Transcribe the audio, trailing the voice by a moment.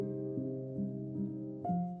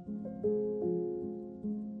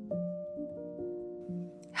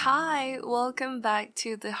Hi, welcome back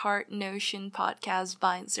to the Heart Notion podcast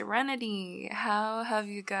by Serenity. How have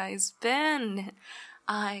you guys been?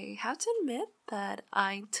 I have to admit that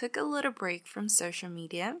I took a little break from social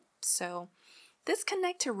media, so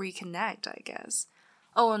disconnect to reconnect, I guess.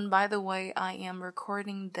 Oh, and by the way, I am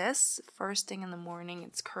recording this first thing in the morning.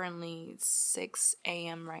 It's currently 6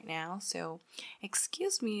 a.m. right now, so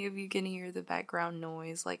excuse me if you can hear the background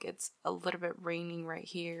noise. Like, it's a little bit raining right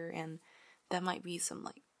here, and that might be some,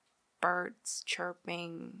 birds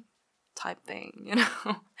chirping type thing.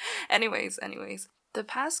 Anyways. The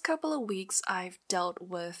past couple of weeks, I've dealt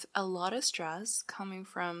with a lot of stress coming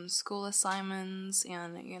from school assignments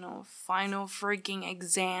and, final freaking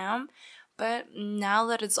exam. But now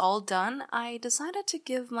that it's all done, I decided to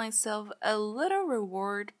give myself a little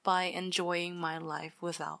reward by enjoying my life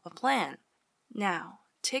without a plan. Now,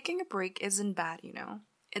 taking a break isn't bad,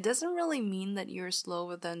 It doesn't really mean that you're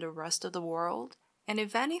slower than the rest of the world. And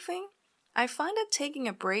if anything, I find that taking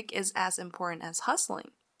a break is as important as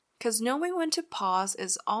hustling. Because knowing when to pause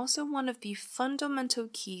is also one of the fundamental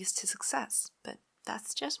keys to success. But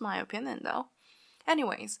that's just my opinion though.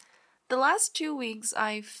 Anyways, the last 2 weeks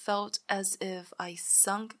I felt as if I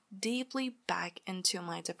sunk deeply back into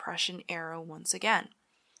my depression era once again.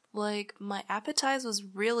 Like, my appetite was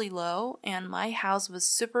really low and my house was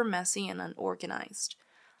super messy and unorganized.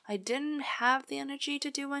 I didn't have the energy to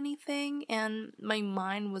do anything, and my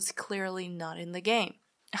mind was clearly not in the game.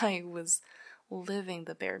 I was living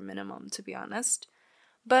the bare minimum, to be honest.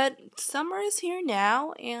 But summer is here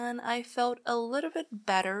now, and I felt a little bit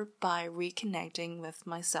better by reconnecting with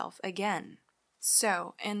myself again.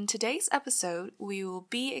 So, in today's episode, we will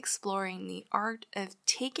be exploring the art of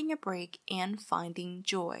taking a break and finding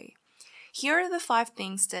joy. Here are the 5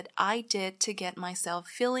 things that I did to get myself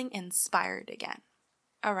feeling inspired again.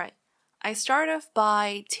 Alright, I start off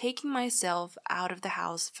by taking myself out of the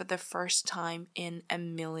house for the first time in a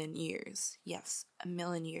million years. Yes, a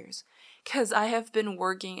million years. Because I have been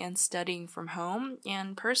working and studying from home,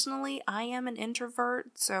 and personally, I am an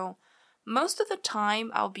introvert, so most of the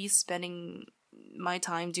time I'll be spending my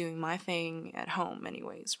time doing my thing at home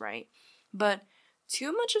anyways, right? But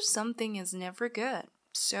too much of something is never good,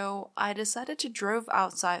 so I decided to drove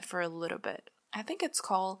outside for a little bit. I think it's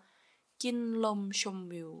called กินลมชม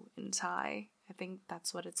วิว in Thai. I think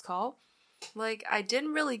that's what it's called. Like, I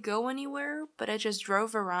didn't really go anywhere, but I just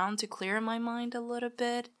drove around to clear my mind a little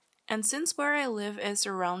bit. And since where I live is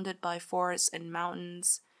surrounded by forests and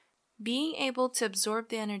mountains, being able to absorb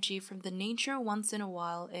the energy from the nature once in a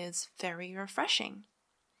while is very refreshing.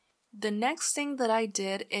 The next thing that I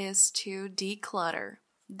did is to declutter.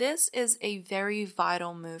 This is a very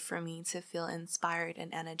vital move for me to feel inspired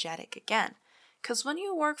and energetic again. Because when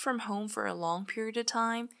you work from home for a long period of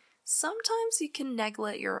time, sometimes you can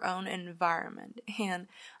neglect your own environment. And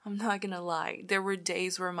I'm not gonna lie, there were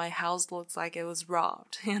days where my house looks like it was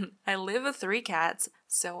robbed. And I live with 3 cats,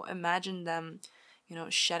 so imagine them,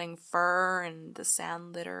 shedding fur and the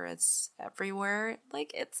sand litter is everywhere.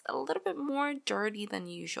 Like, it's a little bit more dirty than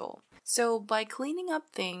usual. So by cleaning up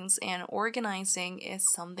things and organizing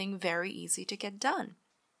is something very easy to get done.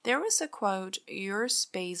 There is a quote, "Your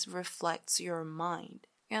space reflects your mind."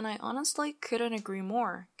 And I honestly couldn't agree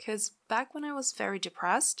more, because back when I was very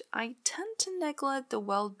depressed, I tend to neglect the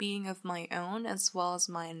well-being of my own as well as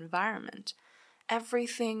my environment.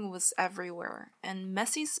 Everything was everywhere, and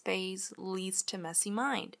messy space leads to messy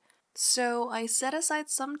mind. So I set aside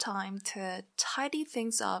some time to tidy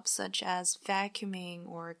things up, such as vacuuming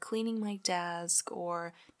or cleaning my desk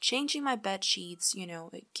or changing my bed sheets.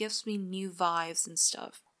 It gives me new vibes and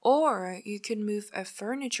stuff. Or you could move a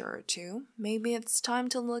furniture or 2. Maybe it's time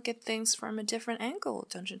to look at things from a different angle,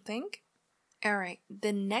 don't you think? Alright,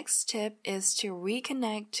 the next tip is to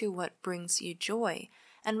reconnect to what brings you joy.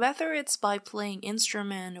 And whether it's by playing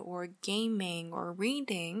instrument or gaming or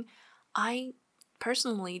reading, I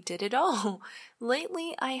personally did it all.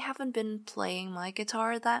 Lately, I haven't been playing my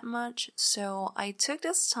guitar that much, so I took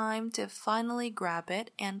this time to finally grab it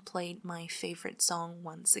and played my favorite song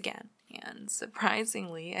once again. And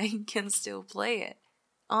surprisingly, I can still play it.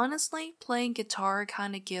 Honestly, playing guitar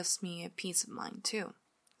kind of gives me a peace of mind too.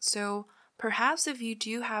 So perhaps if you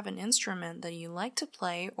do have an instrument that you like to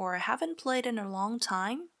play or haven't played in a long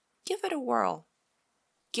time, give it a whirl.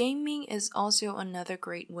 Gaming is also another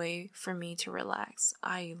great way for me to relax.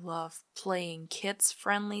 I love playing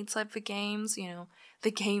kids-friendly type of games,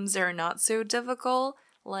 the games that are not so difficult,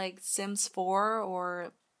 like Sims 4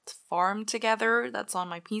 or Farm Together, that's on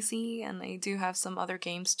my PC, and I do have some other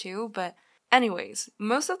games too, but anyways,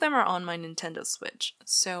 most of them are on my Nintendo Switch,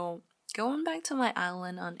 so Going back to my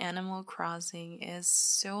island on Animal Crossing is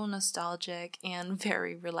so nostalgic and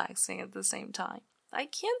very relaxing at the same time. I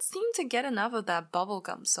can't seem to get enough of that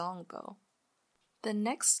bubblegum song though. The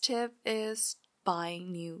next tip is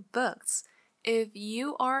buying new books. If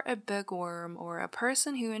you are a bookworm or a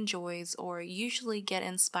person who enjoys or usually get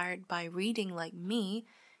inspired by reading like me,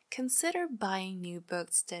 consider buying new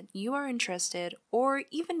books that you are interested or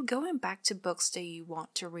even going back to books that you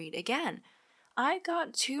want to read again. I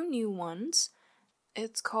got 2 new ones.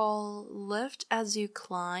 It's called Lift As You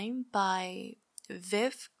Climb by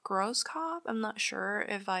Viv Groskop. I'm not sure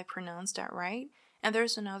if I pronounced that right. And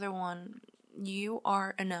there's another one, You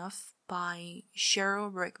Are Enough by Cheryl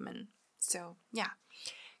Rickman. So, yeah.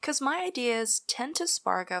 Because my ideas tend to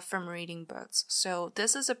spark up from reading books, so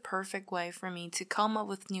this is a perfect way for me to come up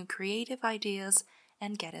with new creative ideas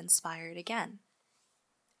and get inspired again.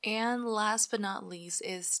 And last but not least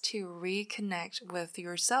is to reconnect with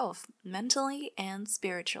yourself, mentally and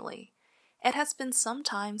spiritually. It has been some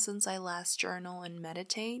time since I last journal and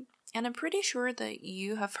meditate, and I'm pretty sure that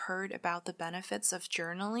you have heard about the benefits of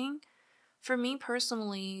journaling. For me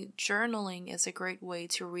personally, journaling is a great way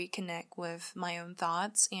to reconnect with my own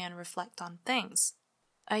thoughts and reflect on things.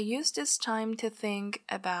 I use this time to think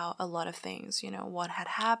about a lot of things, what had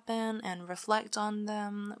happened and reflect on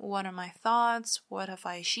them, what are my thoughts, what have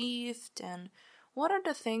I achieved, and what are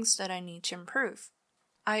the things that I need to improve.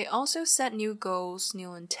 I also set new goals,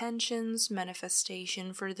 new intentions,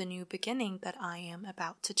 manifestation for the new beginning that I am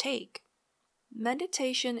about to take.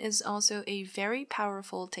 Meditation is also a very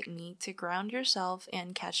powerful technique to ground yourself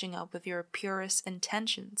and catching up with your purest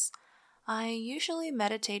intentions. I usually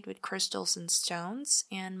meditate with crystals and stones,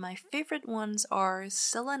 and my favorite ones are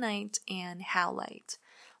selenite and howlite.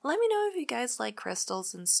 Let me know if you guys like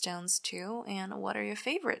crystals and stones too, and what are your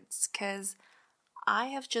favorites, because I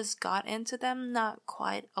have just got into them not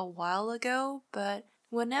quite a while ago, but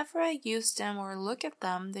whenever I use them or look at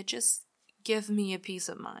them, they just give me a peace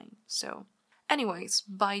of mind, so... Anyways,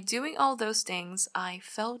 by doing all those things, I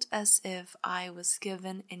felt as if I was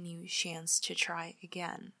given a new chance to try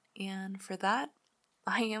again. And for that,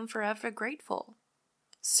 I am forever grateful.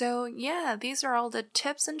 So yeah, these are all the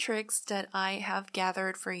tips and tricks that I have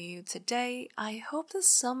gathered for you today. I hope that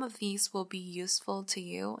some of these will be useful to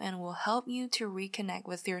you and will help you to reconnect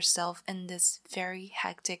with yourself in this very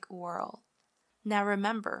hectic world. Now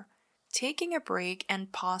remember, taking a break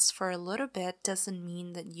and pause for a little bit doesn't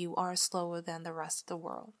mean that you are slower than the rest of the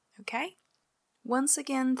world, okay? Once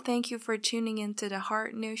again, thank you for tuning into the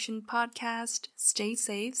Heart Notion podcast. Stay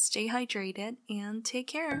safe, stay hydrated, and take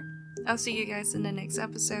care. I'll see you guys in the next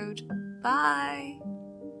episode. Bye!